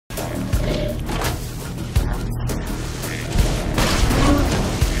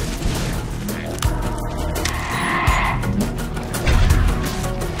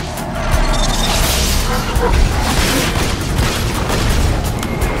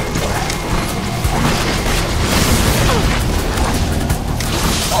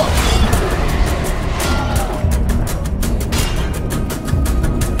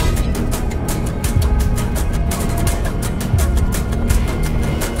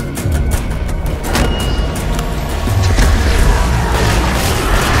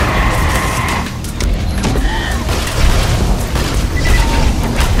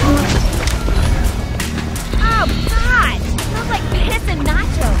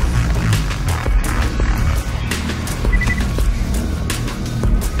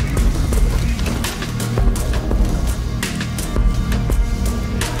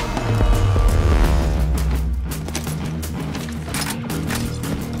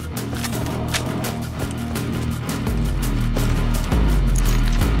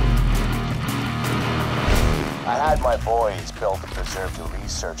my boys built and preserved to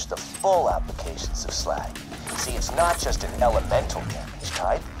research the full applications of slag. See, it's not just an elemental damage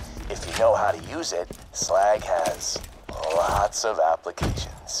type. If you know how to use it, slag has lots of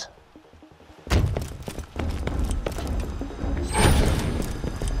applications.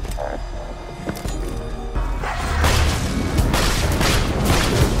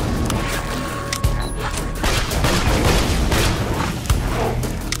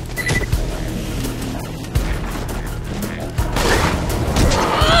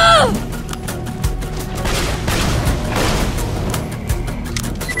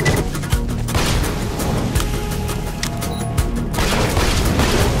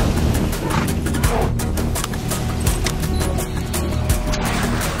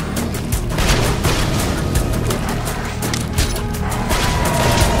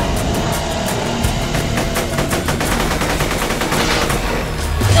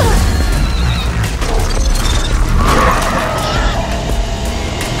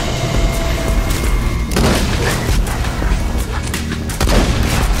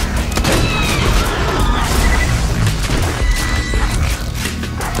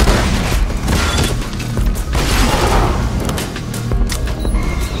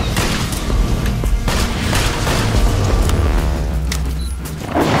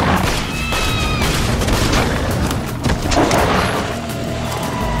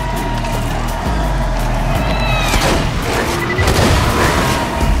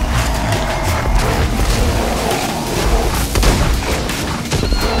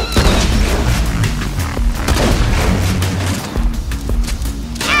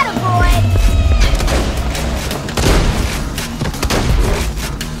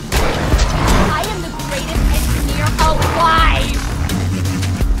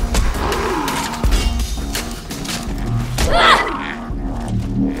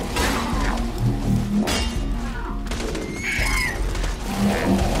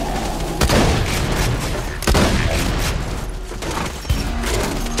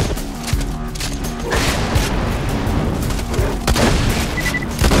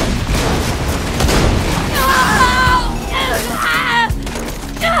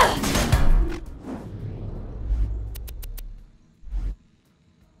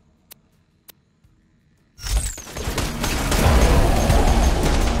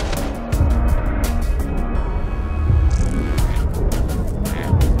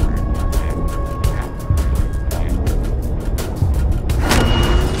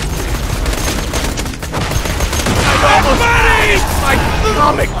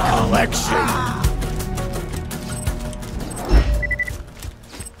 Comic collection!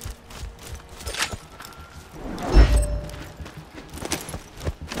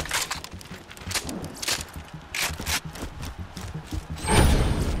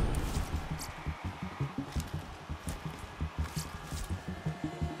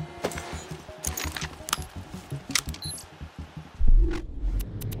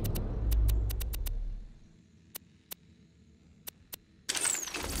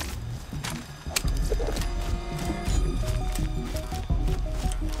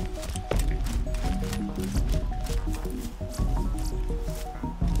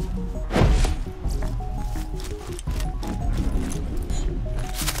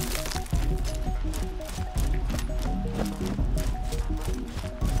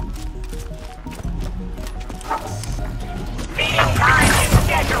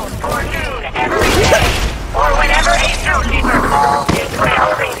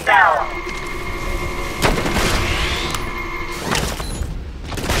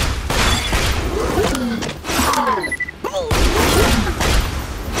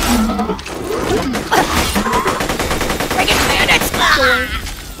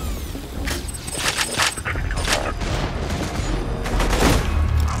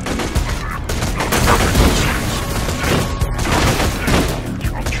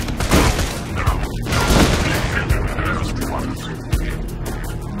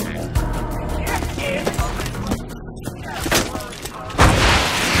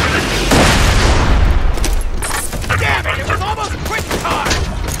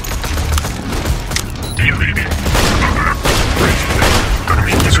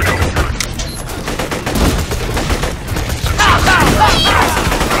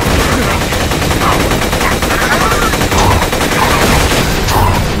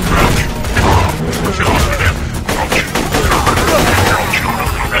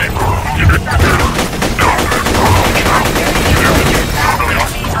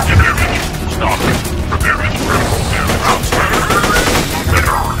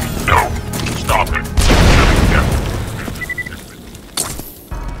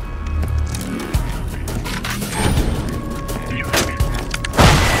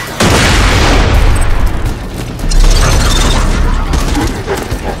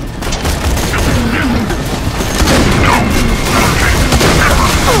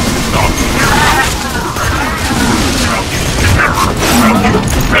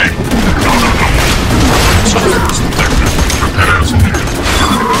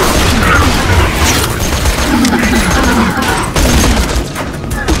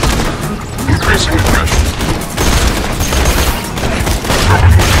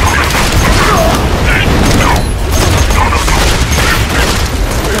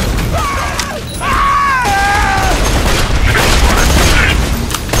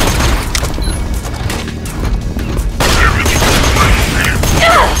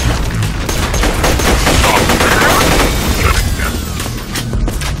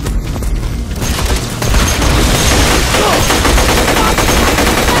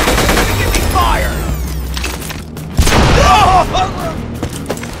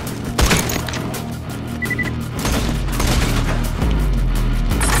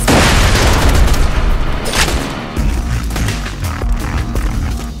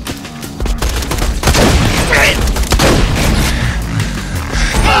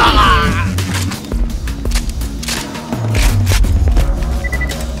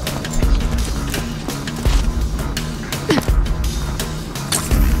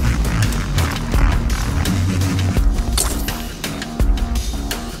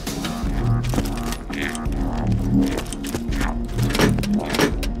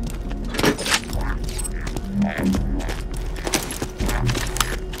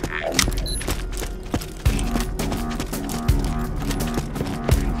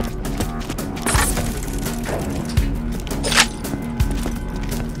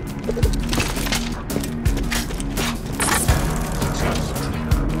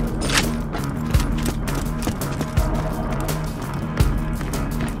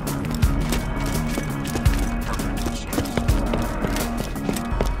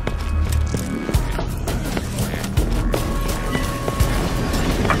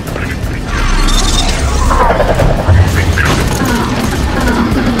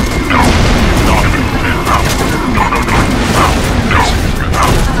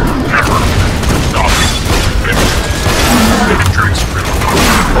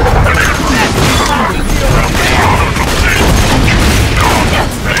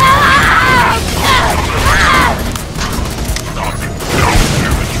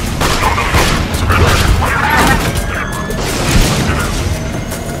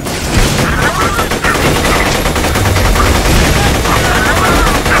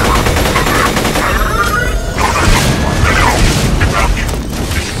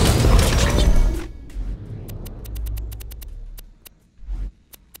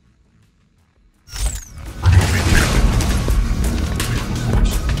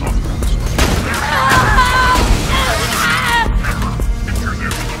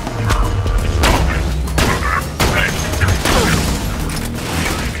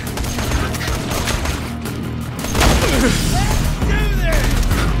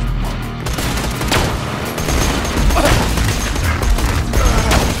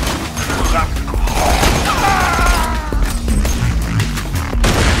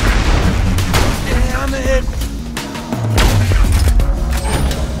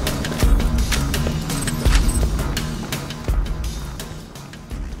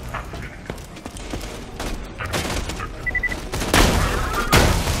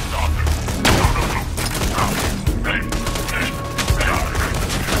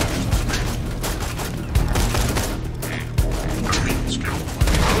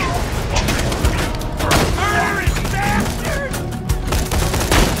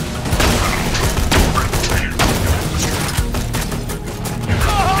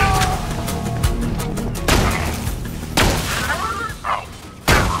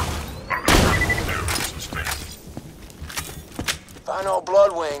 I know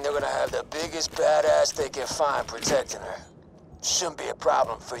Bloodwing, they're gonna have the biggest badass they can find protecting her. Shouldn't be a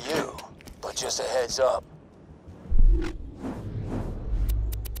problem for you, but just a heads up.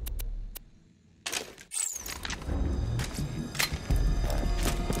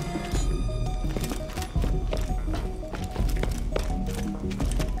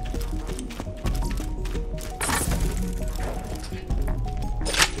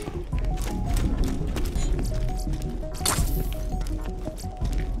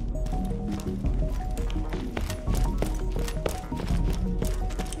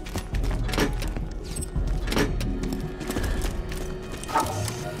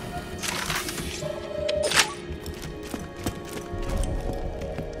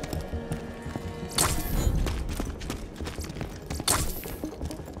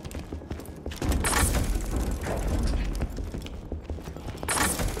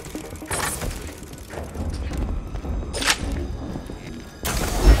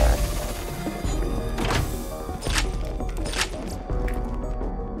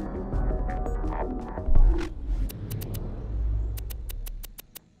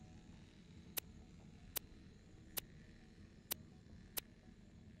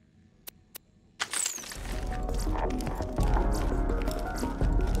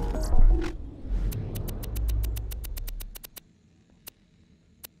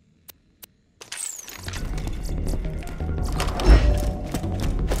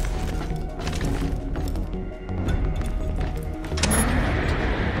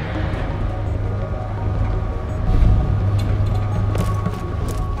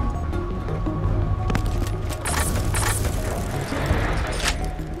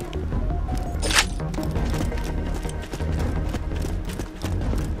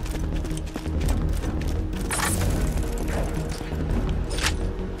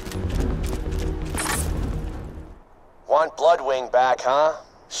 Want Bloodwing back, huh?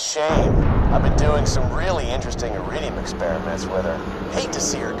 Shame. I've been doing some really interesting iridium experiments with her. Hate to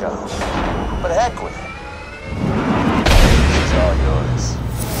see her go. But heck with it. It's all yours.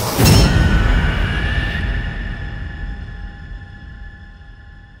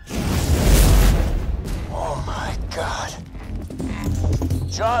 Oh my god.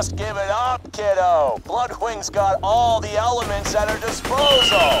 Just give it up, kiddo. Bloodwing's got all the elements at her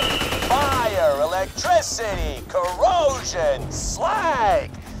disposal. Fire, electricity, corrosion, slag.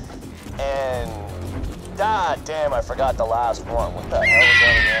 And... ah, damn, I forgot the last one. What the hell was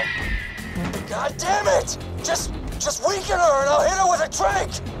that again? God damn it! Just weaken her and I'll hit her with a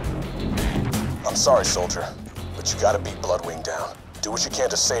drink! I'm sorry, soldier, but you gotta beat Bloodwing down. Do what you can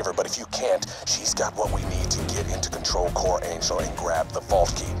to save her, but if you can't, she's got what we need to get into Control Core Angel and grab the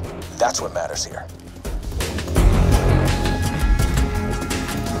vault key. That's what matters here.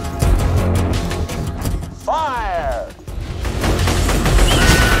 Fire!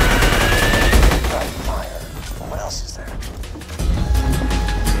 Fire. What else is there?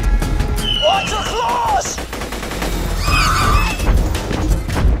 Watch your claws!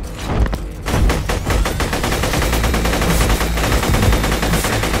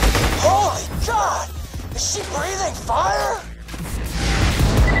 Holy God! Is she breathing fire?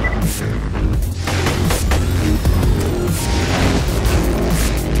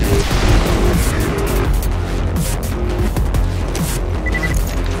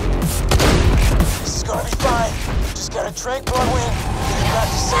 This is gonna be fine. Just gotta drink Bloodwing, get her back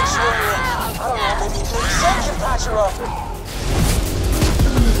to sanctuary. I don't know, maybe Zed can patch her up.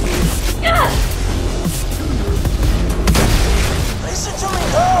 Listen to me,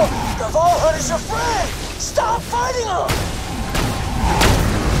 girl! The Vault Hunter's your friend! Stop fighting him!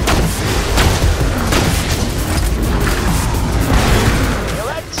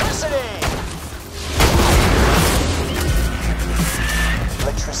 Electricity!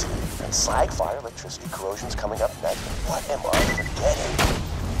 Electricity. And slag, fire, electricity, corrosion's coming up next. What am I forgetting?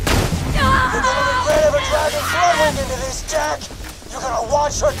 You're gonna regret ever dragging Bloodwing into this, Jack! You're gonna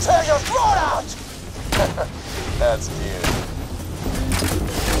watch her tear your throat out! That's cute.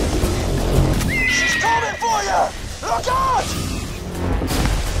 She's coming for you! Look out!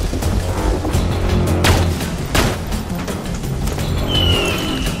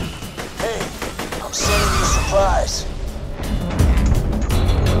 Hey, I'm sending you a surprise.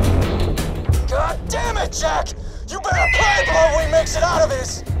 God damn it, Jack! You better play before we makes it out of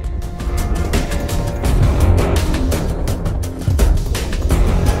this!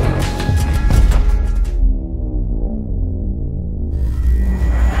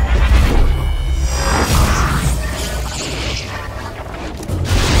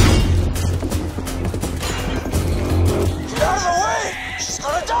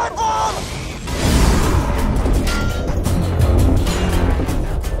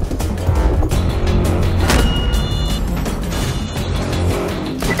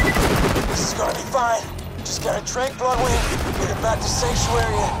 trank Bloodwing, get her back to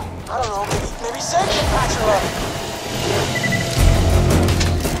Sanctuary, and I don't know, maybe Zane can patch her up.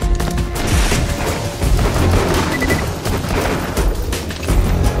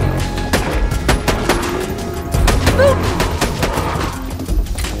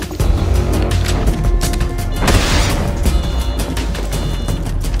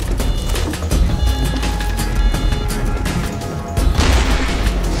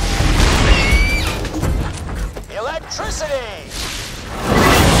 Electricity.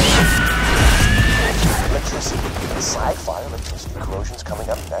 Slag fire, electricity corrosion's coming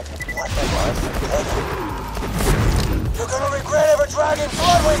up next. What am I forgetting? You're gonna regret ever dragging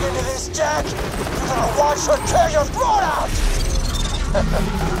Bloodwing into this, Jack! You're gonna watch her tear your throat out!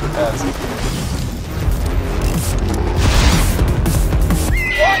 That's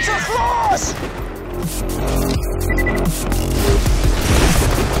Watch your claws!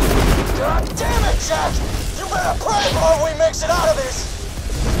 God damn it, Jack! You better pray Bloodwing makes it out of this!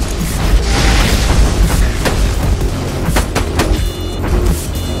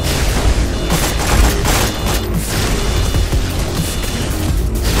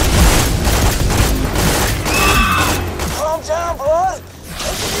 Calm down, Blood!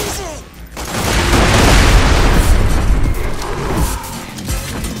 Take it easy!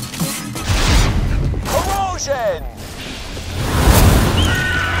 corrosion!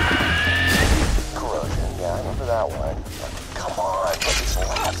 Corrosion, yeah, I remember that one. But come on, what's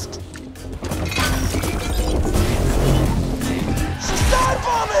left? She's dive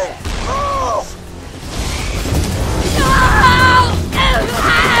bombing! Move!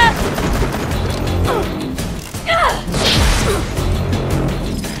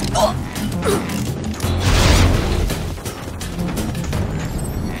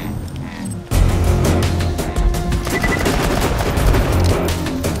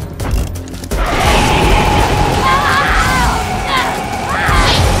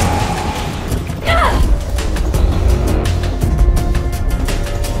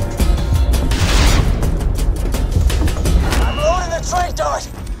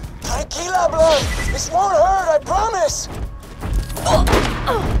 This won't hurt, I promise!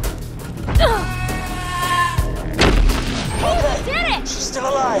 Okay, did it! She's still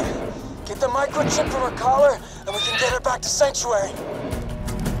alive. Get the microchip from her collar, and we can get her back to Sanctuary.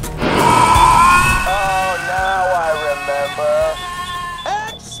 Oh, now I remember.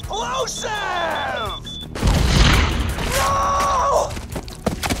 Explosive! No!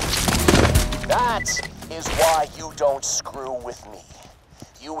 That is why you don't screw with me.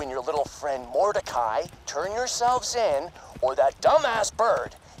 You and your little friend Mordecai turn yourselves in, or that dumbass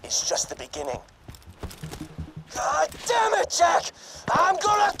bird is just the beginning. God damn it, Jack! I'm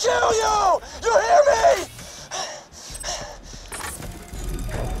gonna kill you! You hear me?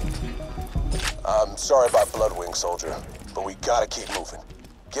 I'm sorry about Bloodwing, soldier, but we gotta keep moving.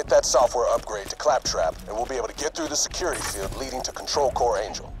 Get that software upgrade to Claptrap, and we'll be able to get through the security field leading to Control Core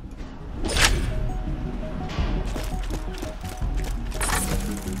Angel.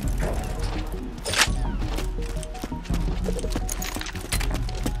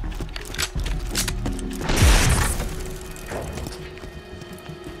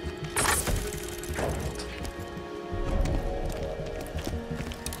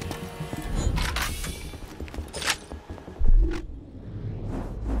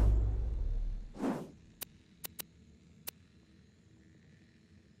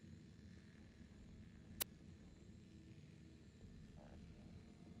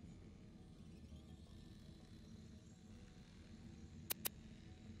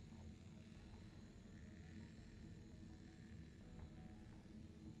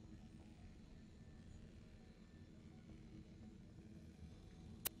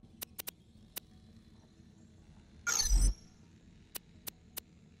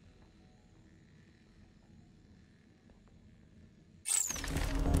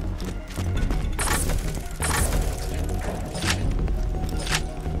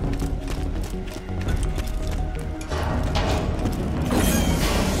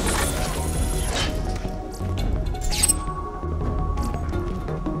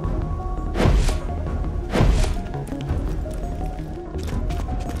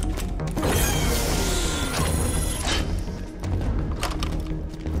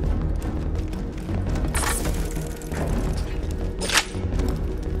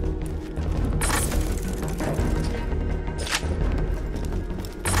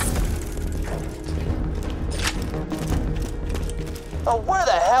 Oh, where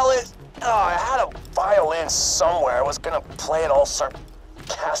the hell is... Oh, I had a violin somewhere. I was gonna play it all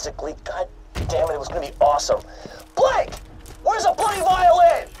sarcastically. God damn it, it was gonna be awesome. Blake! Where's a bloody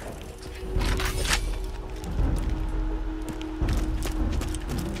violin?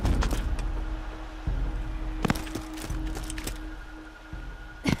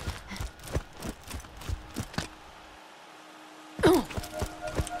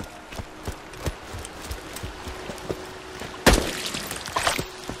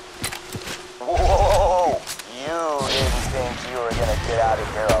 out of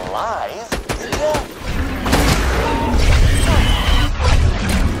here alive, do ya?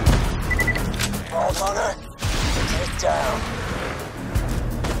 Vault Hunter, get down.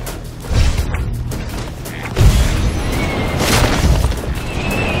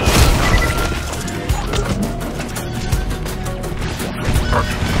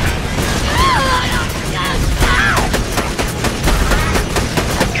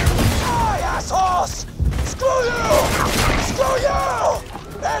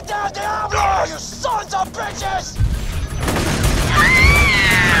 You sons of bitches!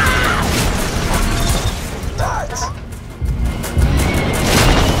 That!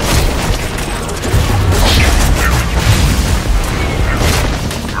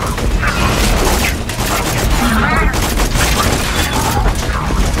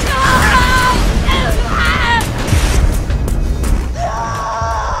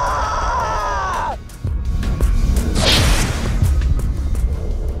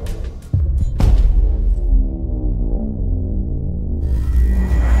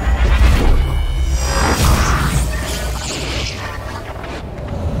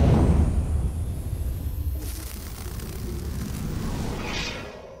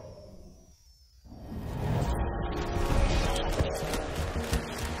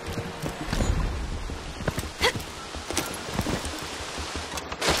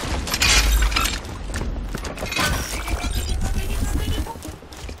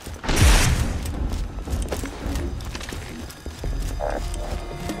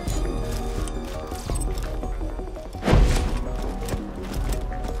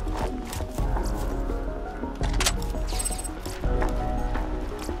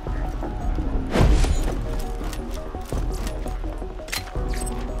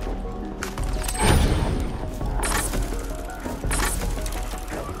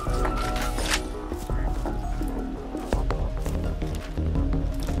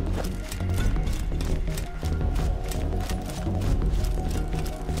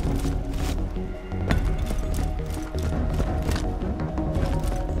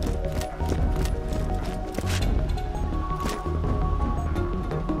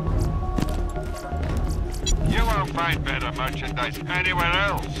 Find better merchandise anywhere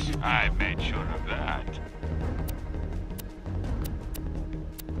else. I made sure of that.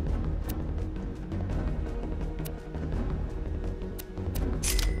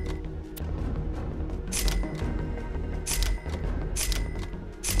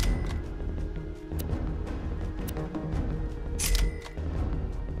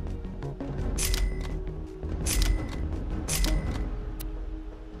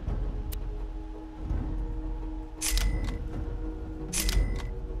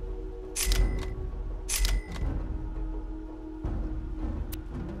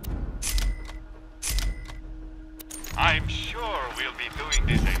 I'm sure we'll be doing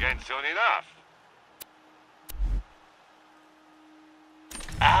this again soon enough.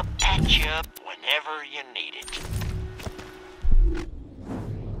 I'll patch you up whenever you need it.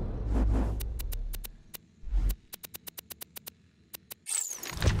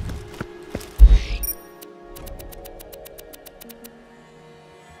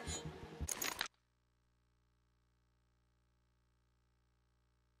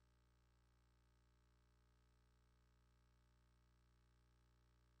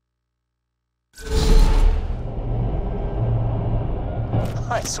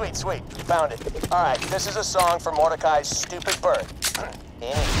 Alright, sweet, sweet. Found it. Alright, this is a song for Mordecai's stupid bird. Alright,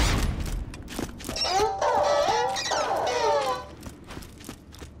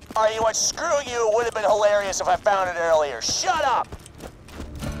 you know what? Screw you. It would have been hilarious if I found it earlier. Shut up!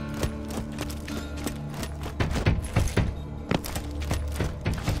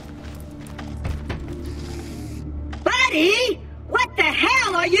 Buddy! What the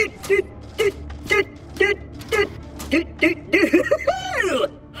hell are you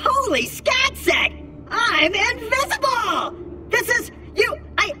Holy scatsack! I'm invisible! This is you.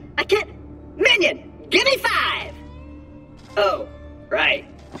 I can't. Minion, give me 5. Oh, right.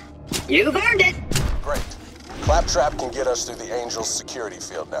 You've earned it. Great. Claptrap can get us through the Angel's security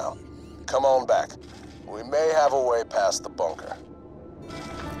field now. Come on back. We may have a way past the bunker.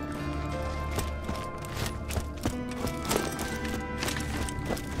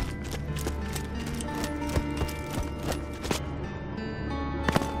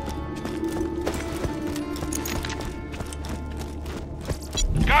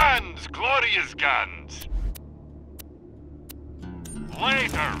 Guns! Glorious guns!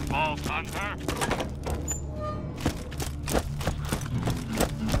 Later, Vault Hunter!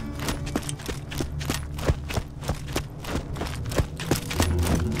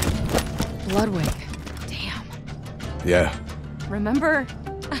 Bloodwing. Damn. Yeah. Remember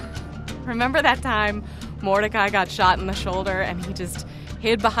that time Mordecai got shot in the shoulder and he just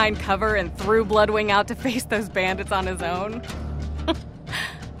hid behind cover and threw Bloodwing out to face those bandits on his own?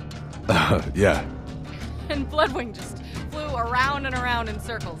 Yeah. And Bloodwing just flew around and around in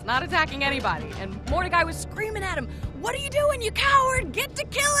circles, not attacking anybody. And Mordecai was screaming at him, "What are you doing, you coward? Get to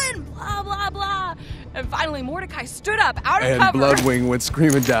killing!" Blah, blah, blah. And finally, Mordecai stood up out of cover. And Bloodwing went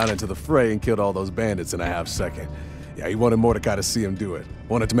screaming down into the fray and killed all those bandits in a half second. Yeah, he wanted Mordecai to see him do it.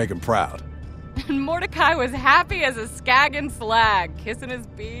 Wanted to make him proud. And Mordecai was happy as a skagging slag, kissing his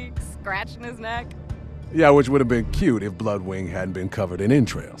beak, scratching his neck. Yeah, which would have been cute if Bloodwing hadn't been covered in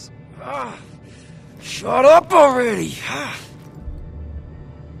entrails. Shut up already!